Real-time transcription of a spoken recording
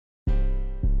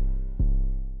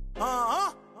Illy,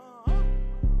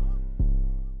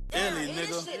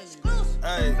 nigga.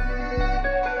 Hey.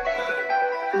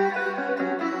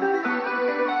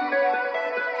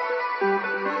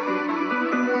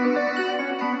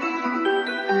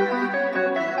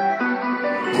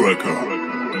 Breaker,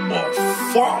 my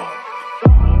fuck.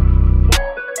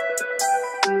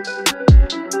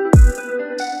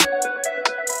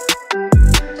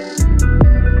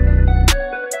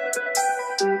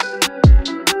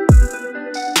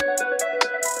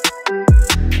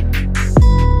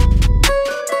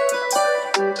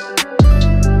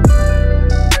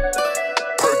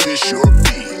 Purchase your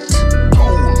beat.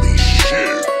 Holy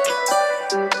shit.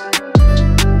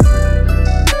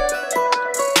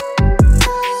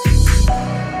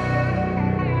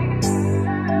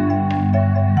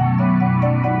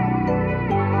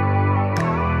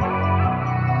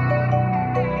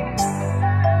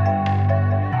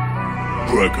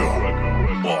 Breaker,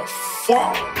 my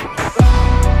fuck.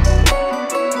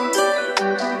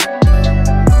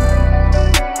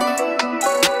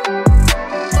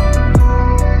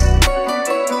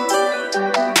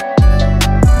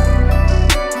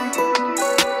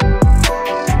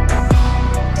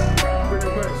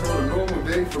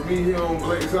 For me here on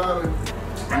Blake's Island,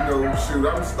 you know, shoot,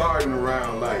 I'm starting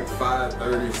around like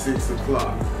 5:30, 6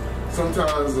 o'clock.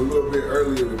 Sometimes a little bit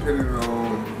earlier depending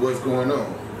on what's going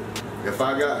on. If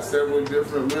I got several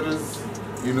different litters,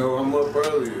 you know, I'm up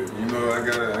earlier. You know,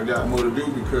 I got more to do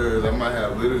because I might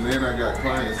have litters and I got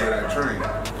clients that I train.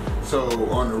 So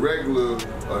on the regular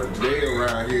day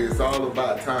around here, it's all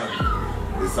about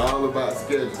timing. It's all about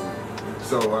scheduling.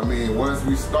 So, I mean, once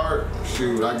we start,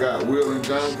 shoot, I got Will and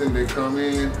Jonathan, they come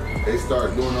in, they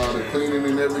start doing all the cleaning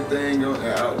and everything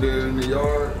out there in the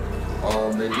yard.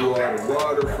 They do all the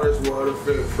water,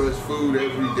 fresh food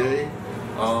every day.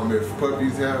 If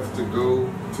puppies have to go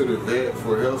to the vet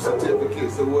for health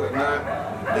certificates or whatnot,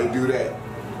 they do that.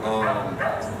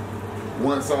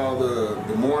 Once all the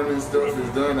morning stuff is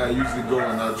done, I usually go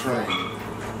and I train.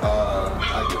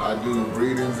 I do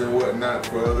breedings and whatnot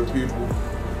for other people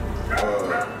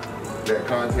that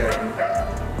contact me,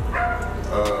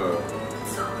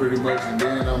 pretty much, and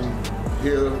then I'm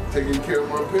here taking care of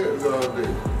my pets all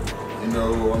day. You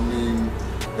know, I mean,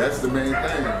 that's the main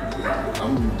thing.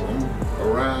 I'm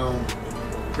around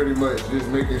pretty much just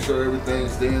making sure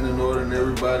everything's staying in order and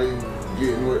everybody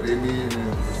getting what they need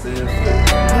and staying fit.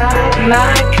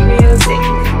 Mac music.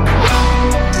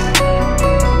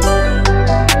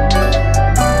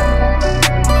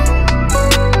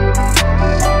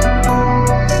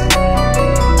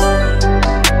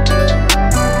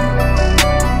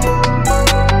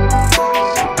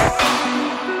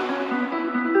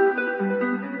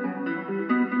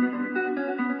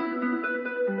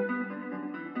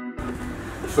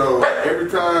 So every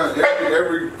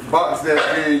every box that's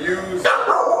being used, I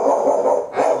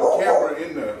have a camera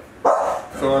in there.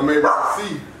 So I'm able to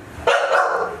see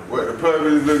what the puppy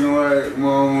is looking like.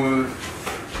 Mom was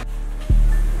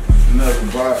another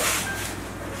box.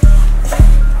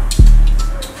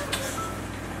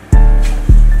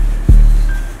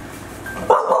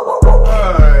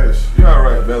 Hush, you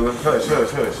alright, Bella? Hush,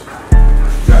 hush, hush.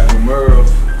 Got the Merle.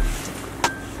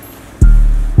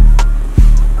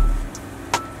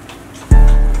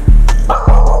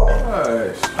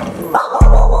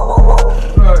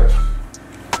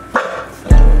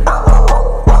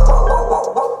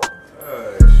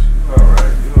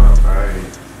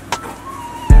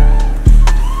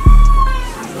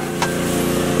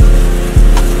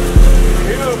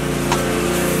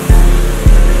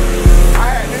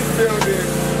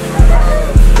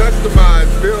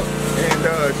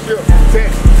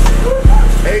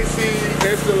 AC,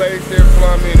 installation,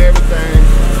 plumbing, everything.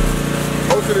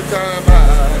 Most of the time I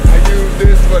use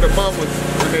this for the mamas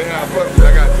when they have puppies.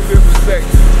 I got 2 different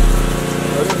sections.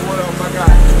 So this is one of them I got.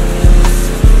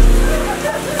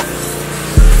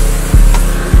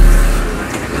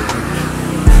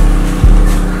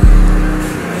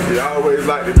 See, I always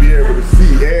like to be able to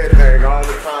see everything all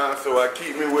the time, so I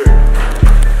keep me with it.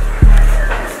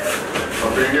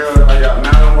 Up in here, I got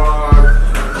 9 bars.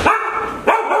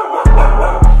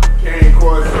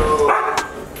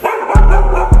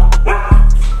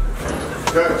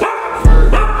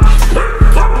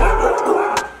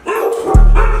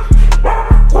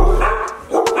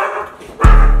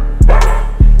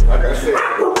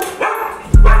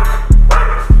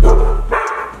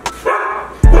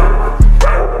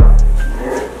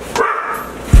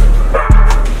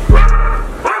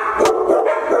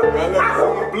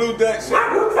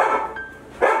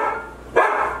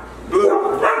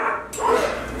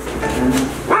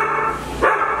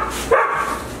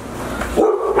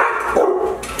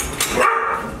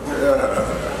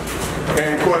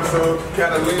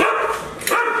 gotta leave.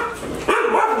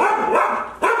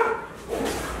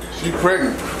 She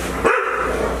pregnant.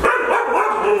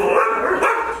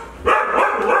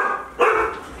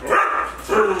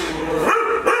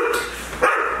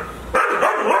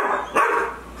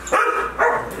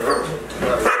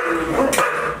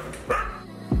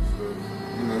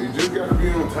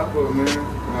 Top of it, man.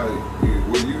 Like,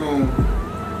 well, you gon'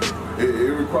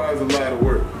 it requires a lot of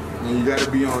work, and you gotta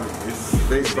be on it. It's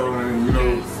based on, you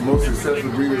know, most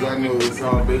successful breeders I know, it's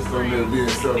all based on their being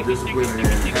self-disciplined and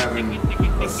having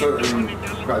a certain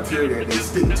criteria that they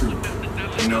stick to.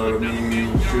 You know what I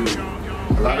mean? Shoot.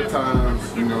 A lot of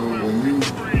times, you know, when you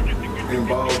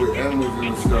involved with animals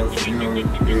and stuff, you know, it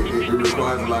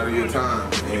requires a lot of your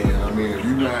time. And I mean, if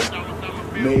you're not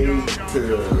made to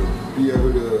be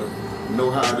able to know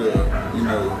how to, you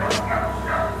know,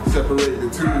 separate the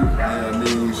two, and I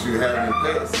mean, shoot, having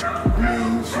pets, I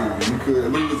mean, shoot, you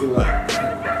could lose a lot.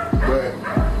 But,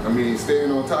 I mean,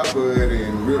 staying on top of it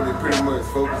and really pretty much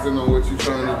focusing on what you're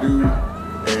trying to do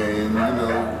and, you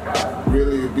know,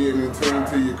 really being in tune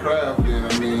to your craft, then,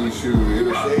 I mean, shoot,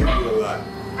 it'll save you a lot.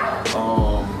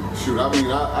 Shoot, I mean,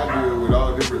 I deal with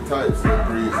all different types of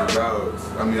breeds of dogs.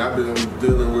 I mean, I've been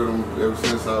dealing with them ever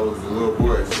since I was a little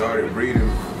boy. I started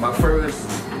breeding. My first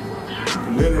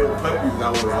litter of puppies, I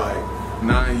was like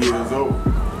 9 years old.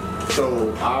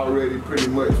 So I already pretty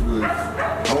much was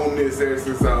on this ever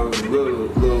since I was a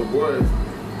little boy,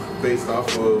 based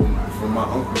off of from my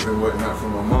uncles and whatnot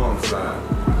from my mom's side.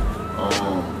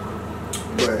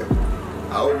 But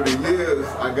over the years,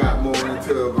 I got more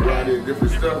into a variety of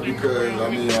different stuff because, I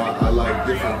mean, I like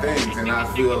different things, and I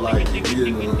feel like,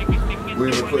 you know, we're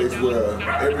in a place where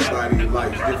everybody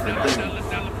likes different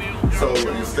things. So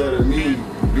instead of me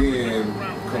being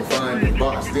confined and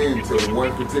boxed into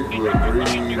one particular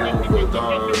breed of a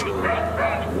dog or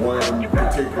one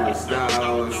particular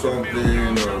style or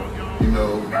something, or, you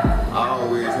know, I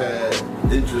always had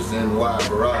interest in wide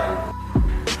variety.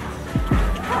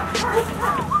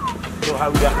 So how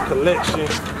we got a collection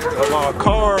of our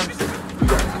cars, we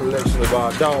got a collection of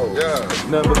our dogs. Yeah.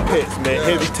 None but pets, man. Yeah.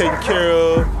 Heavy taken care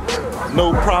of,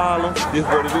 no problem. This is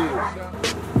what it is.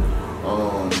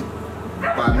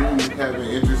 By me having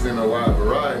interest in a wide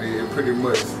variety, it pretty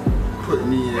much put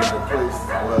me in a place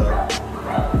where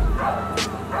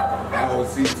I don't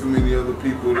see too many other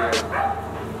people that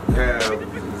have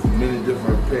as many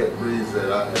different pet breeds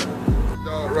that I have.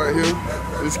 Dog right here,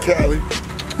 this Callie.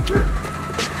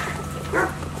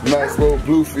 Nice little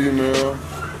blue female.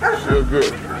 She's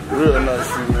good. Real nice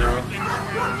female.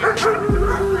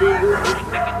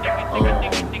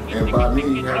 And by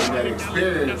me having that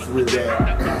experience with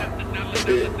that,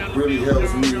 it really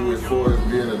helps me as far as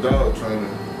being a dog trainer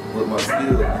with my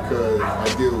skill, because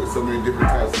I deal with so many different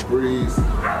types of breeds,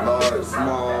 large,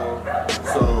 small.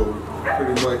 So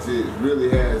pretty much it really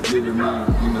has given me,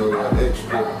 you know, an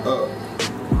extra up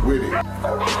with it.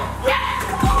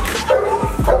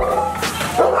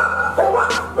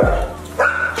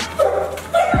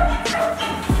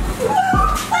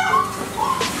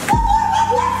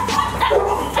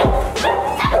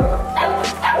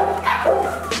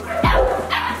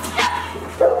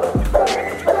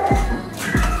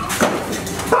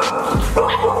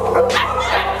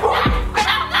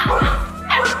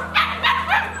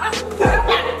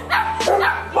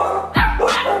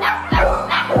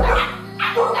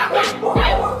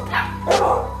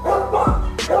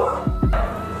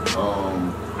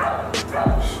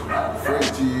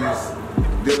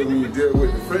 When you deal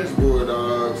with the French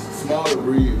Bulldogs, smaller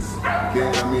breeds,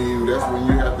 then I mean, that's when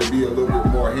you have to be a little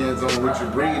bit more hands-on with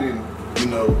your breeding, you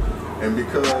know. And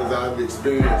because I've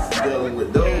experienced dealing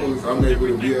with those, I'm able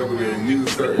to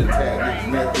use certain tactics,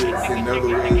 methods, and other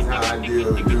ways how I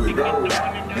do with those.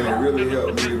 And it really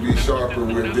helped me to be sharper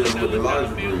with dealing with the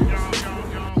larger breeds.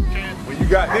 When you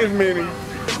got this many,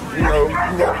 you know,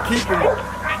 you got to keep them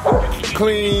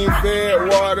clean, fed,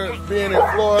 water. Being in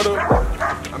Florida,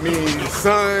 I mean, the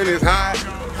sun is hot,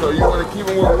 so you want to keep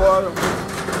them with water.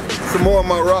 Some more of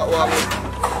my Rottweiler,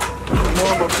 some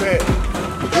more of my pet.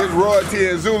 This Royalty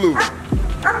and Zulu. A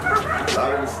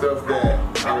lot of the stuff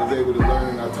that I was able to learn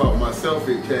and I taught myself,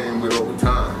 it came with over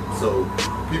time. So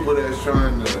people that's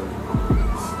trying to,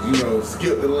 you know,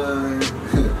 skip the line,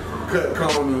 cut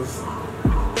corners,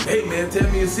 hey man, tell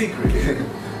me a secret.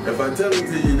 If I tell it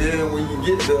to you, then when you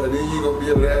get there, then you're going to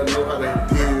be able to know how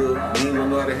to deal. You ain't going to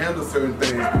know how to handle certain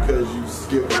things because you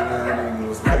skipped the line and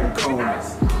was cutting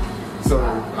corners. So,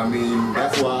 I mean,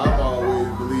 that's why I'm always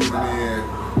believing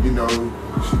in, you know,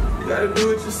 you got to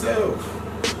do it yourself.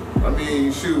 I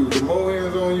mean, shoot, the more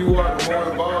hands-on you are, the more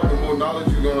involved, the more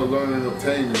knowledge you're gonna learn and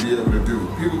obtain to be able to do.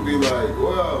 People be like,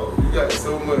 well, you got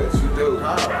so much, you dope,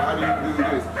 how do you do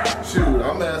this? Shoot,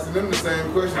 I'm asking them the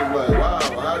same questions like, wow,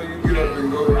 how do you get up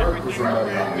and go to work for somebody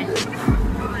every day?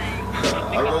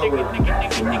 I love working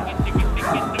for me.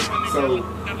 So,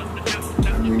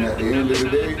 I mean, at the end of the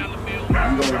day, you're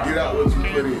gonna get out what you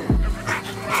put in.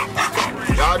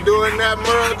 Y'all doing that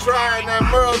Merle try and that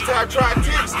Merle try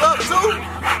tick stuff too?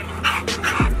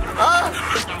 Huh?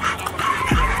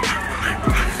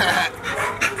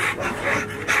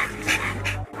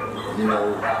 You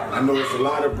know, I know it's a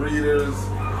lot of breeders,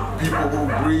 people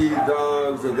who breed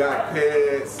dogs or got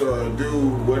pets or do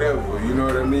whatever, you know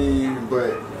what I mean?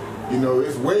 But, you know,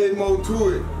 it's way more to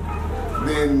it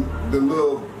than the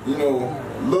little, you know,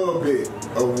 little bit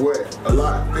of what a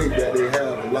lot think that they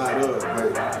have a lot of.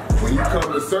 But when you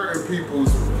come to certain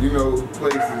people's, you know,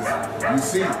 places, you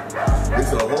see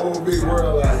it's a whole big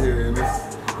world out here, and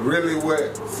it's really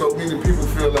what so many people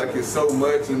feel like it's so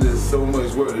much and there's so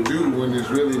much work to do when it's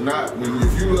really not.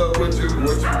 If you love what you do,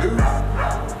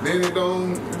 then it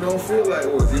don't feel like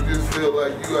work. You just feel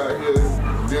like you out here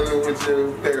dealing with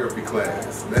your therapy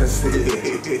class. That's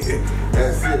it.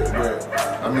 That's it. But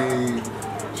I mean,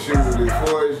 shoot, as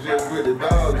far as just with the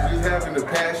dogs, just having the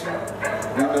passion,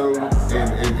 you know,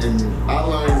 and I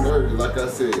learned early, like I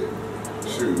said,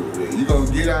 shoot, you're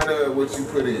gonna get out of what you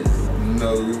put in, you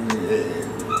know,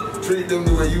 and treat them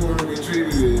the way you want to be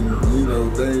treated, and, you know,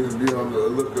 things be on the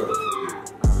lookup.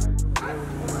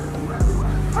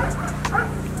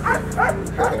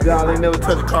 Y'all ain't never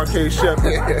touched a Caucasian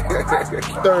Shepherd.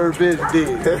 Third bitch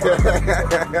did.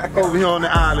 Over here on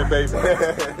the island,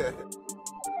 baby.